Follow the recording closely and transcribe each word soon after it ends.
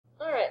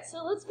right,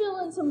 so let's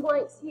fill in some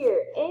blanks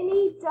here.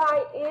 Any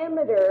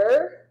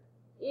diameter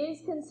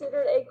is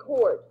considered a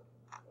chord.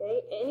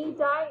 Okay, any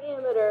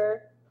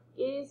diameter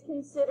is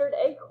considered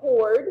a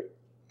chord.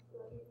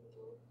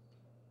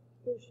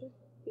 There should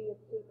be a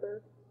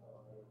paper.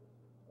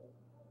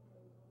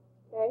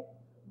 Okay,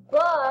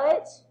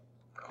 but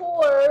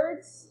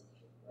chords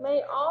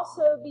may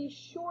also be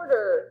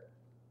shorter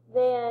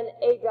than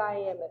a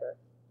diameter.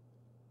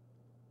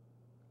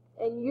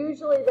 And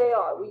usually they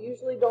are. We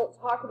usually don't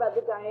talk about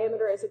the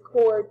diameter as a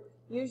chord.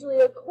 Usually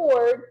a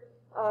chord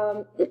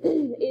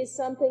is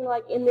something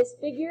like in this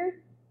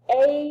figure,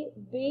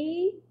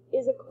 AB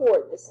is a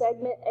chord. The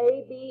segment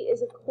AB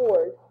is a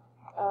chord.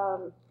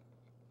 Probably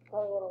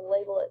want to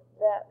label it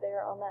that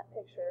there on that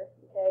picture.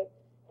 Okay,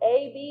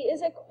 AB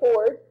is a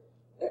chord.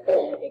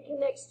 It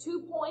connects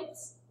 2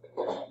 points,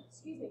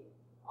 excuse me,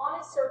 on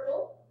a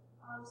circle.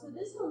 So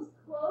this one's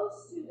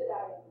close to the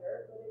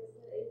diameter, but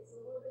it's a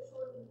little bit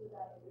shorter than the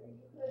diameter.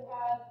 You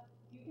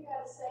could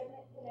have a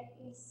segment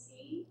connecting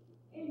C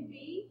and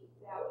B.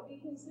 That would be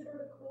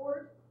considered a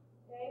chord.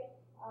 Okay,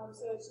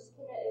 so it's just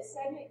a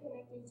segment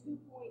connecting 2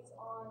 points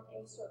on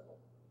a circle.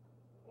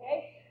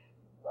 Okay,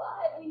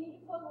 but we're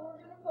going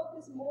to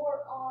focus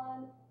more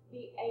on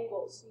the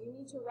angles. So you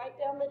need to write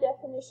down the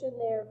definition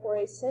there for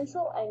a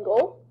central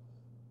angle.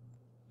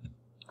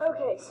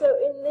 Okay, so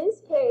in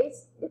this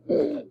case,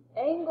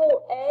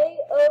 angle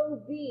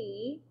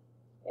AOB,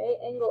 okay,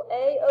 angle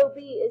AOB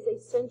is a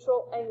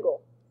central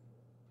angle.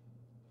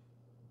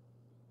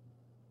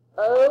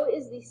 O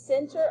is the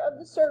center of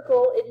the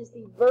circle. It is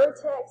the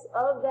vertex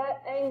of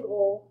that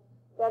angle.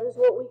 That is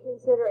what we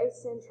consider a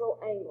central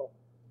angle.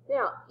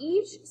 Now,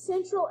 each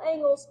central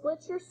angle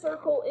splits your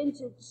circle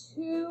into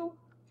 2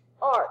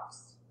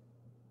 arcs.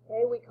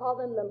 Okay, we call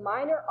them the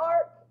minor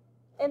arc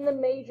and the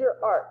major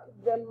arc.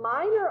 The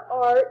minor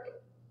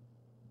arc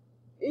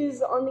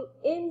is on the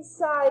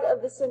inside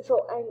of the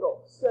central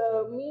angle,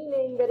 so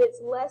meaning that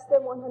it's less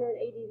than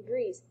 180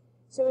 degrees.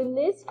 So in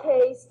this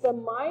case, the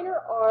minor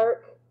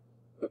arc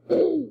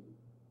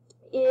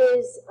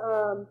is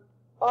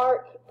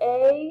arc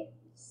ACB,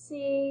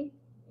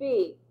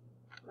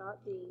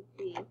 not D,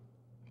 B. I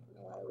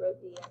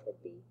wrote D, I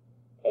said B.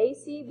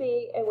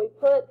 ACB, and we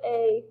put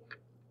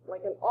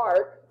like an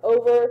arc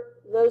over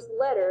those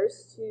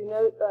letters to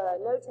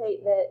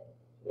notate that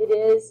it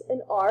is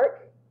an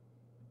arc.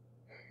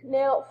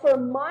 Now, for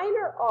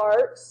minor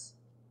arcs,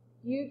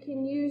 you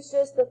can use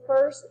just the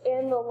first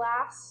and the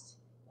last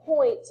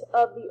point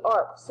of the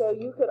arc. So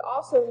you could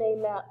also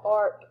name that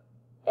arc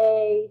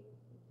AB.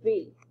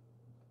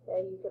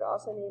 Okay, you could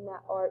also name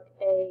that arc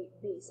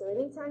AB. So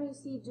anytime you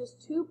see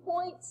just 2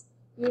 points,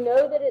 you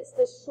know that it's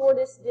the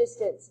shortest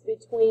distance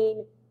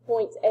between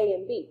points A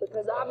and B,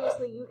 because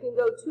obviously you can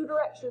go 2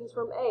 directions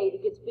from A to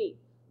get to B.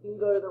 You can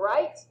go to the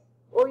right,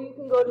 or you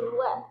can go to the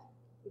left.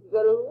 If you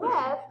go to the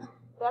left,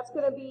 that's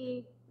going to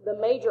be the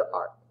major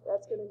arc.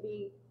 That's going to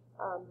be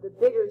the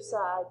bigger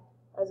side,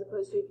 as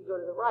opposed to if you go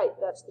to the right,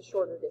 that's the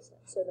shorter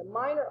distance. So the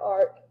minor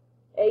arc,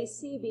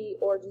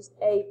 ACB, or just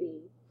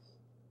AB.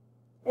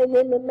 And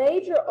then the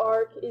major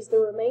arc is the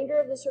remainder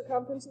of the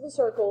circumference of the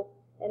circle,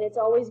 and it's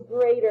always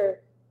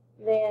greater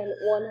than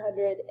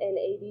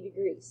 180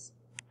 degrees.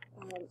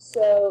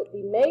 So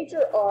the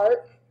major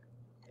arc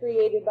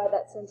created by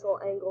that central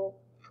angle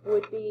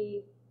would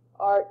be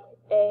arc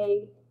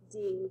ADB.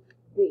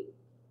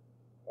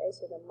 Okay,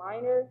 so the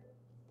minor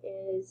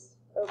is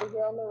over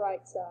here on the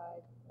right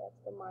side.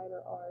 That's the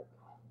minor arc.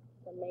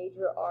 The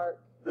major arc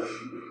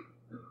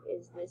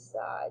is this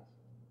side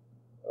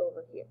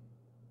over here.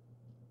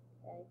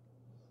 Okay.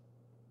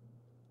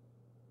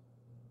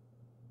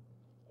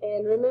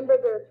 And remember,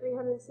 there are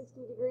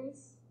 360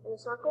 degrees in a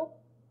circle.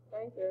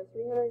 Okay, there are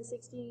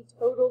 360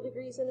 total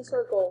degrees in a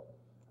circle.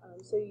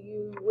 So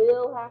you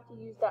will have to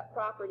use that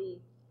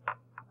property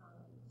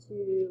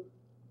to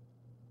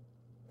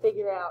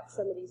figure out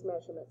some of these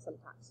measurements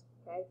sometimes.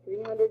 Okay,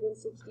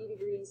 360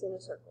 degrees in a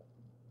circle.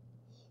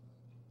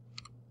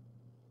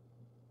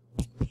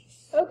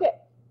 Okay,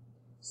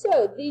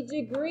 so the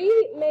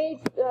degree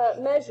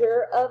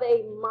measure of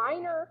a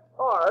minor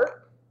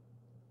arc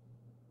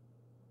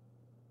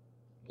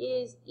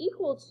is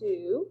equal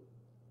to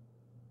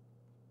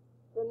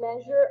the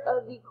measure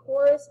of the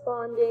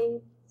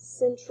corresponding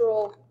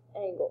central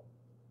angle.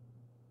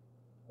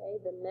 Okay,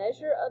 the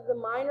measure of the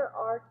minor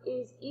arc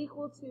is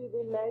equal to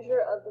the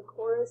measure of the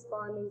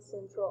corresponding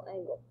central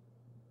angle.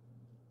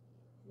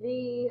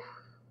 The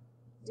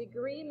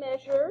degree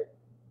measure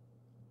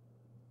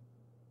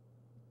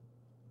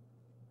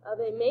of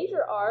a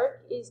major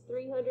arc is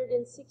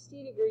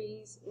 360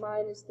 degrees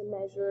minus the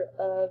measure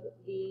of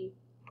the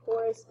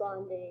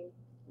corresponding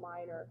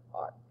minor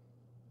arc.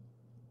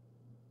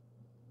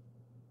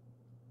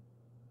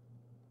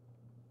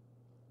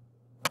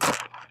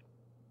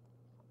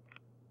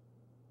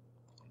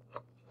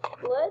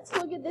 Let's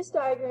look at this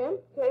diagram.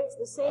 Okay, it's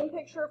the same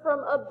picture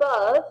from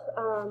above,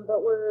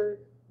 but we're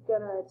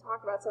going to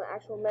talk about some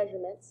actual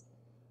measurements.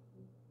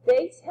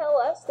 they tell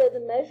us that the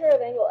measure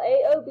of angle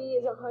AOB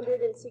is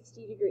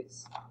 160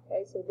 degrees.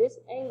 Okay, so this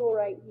angle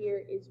right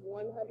here is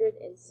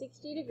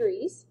 160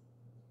 degrees.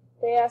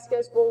 They ask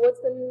us, well, what's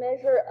the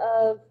measure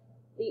of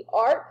the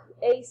arc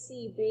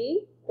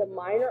ACB, the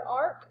minor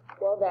arc?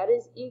 Well, that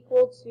is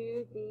equal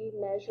to the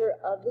measure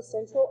of the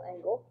central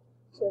angle.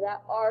 So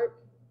that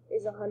arc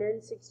is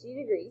 160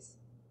 degrees.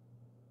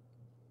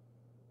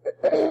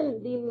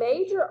 The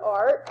major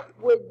arc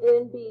would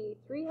then be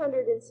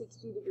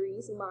 360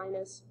 degrees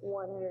minus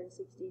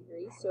 160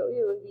 degrees, so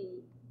it would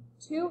be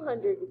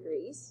 200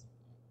 degrees.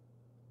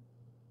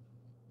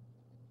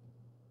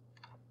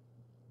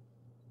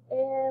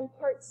 And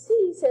part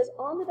C says,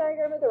 on the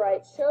diagram of the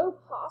right, show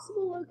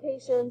possible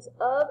locations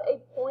of a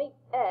point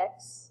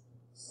X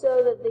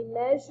so that the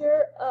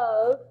measure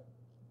of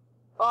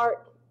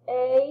arc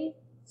A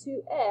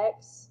to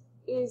X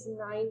is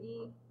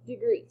 90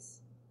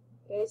 degrees.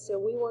 Okay, so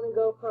we want to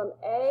go from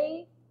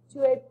A to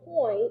a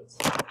point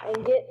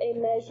and get a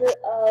measure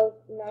of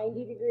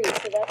 90 degrees.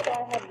 So that's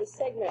why I have the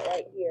segment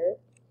right here.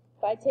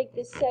 If I take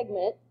this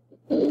segment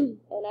and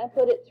I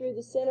put it through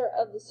the center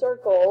of the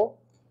circle,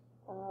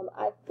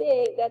 I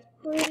think that's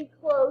pretty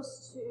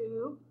close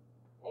to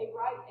a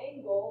right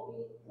angle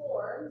being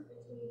formed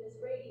between this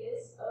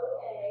radius,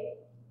 OA,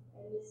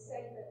 and this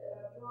segment that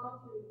I've drawn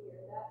through here.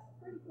 That's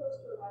pretty close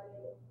to a right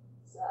angle.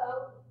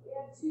 So we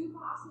have two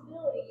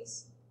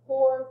possibilities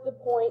for the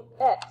point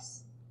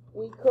X.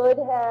 We could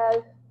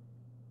have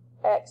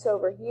X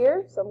over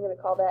here, so I'm going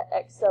to call that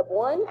X sub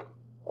 1,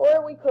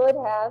 or we could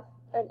have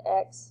an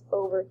X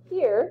over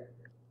here.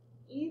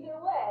 Either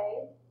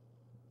way,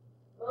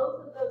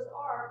 both of those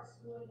arcs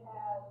would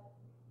have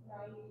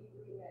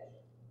 90-degree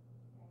measure,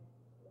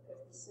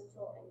 because the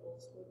central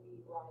angles would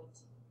be right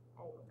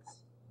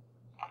angles.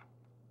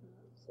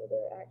 So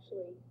there are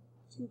actually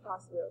two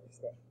possibilities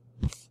there.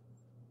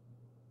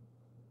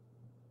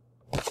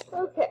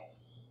 Okay,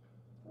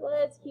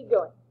 let's keep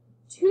going.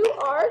 Two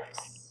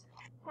arcs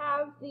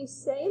have the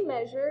same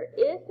measure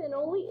if and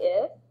only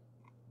if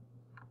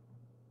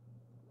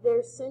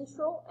their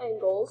central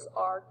angles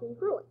are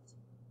congruent.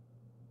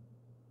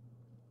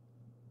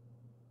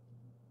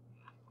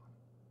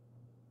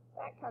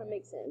 That kind of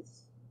makes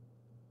sense.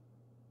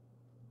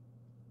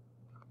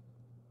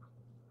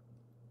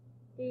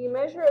 The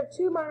measure of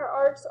two minor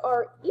arcs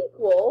are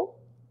equal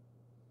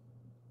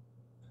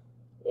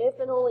if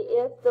and only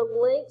if the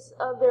lengths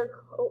of their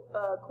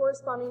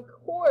corresponding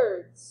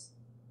chords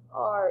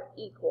are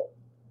equal.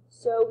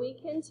 So we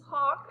can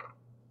talk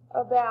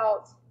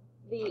about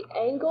the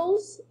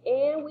angles,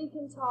 and we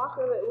can talk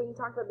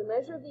about the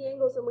measure of the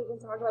angles, and we can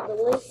talk about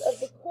the length of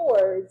the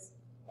chords.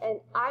 And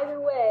either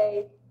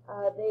way,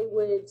 they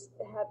would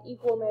have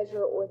equal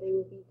measure, or they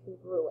would be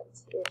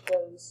congruent if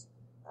those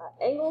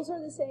angles are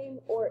the same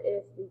or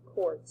if the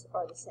chords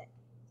are the same.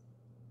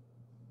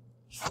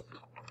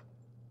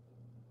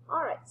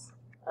 All right.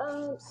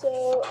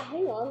 So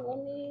hang on, let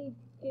me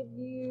give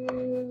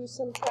you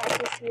some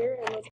practice here, and let's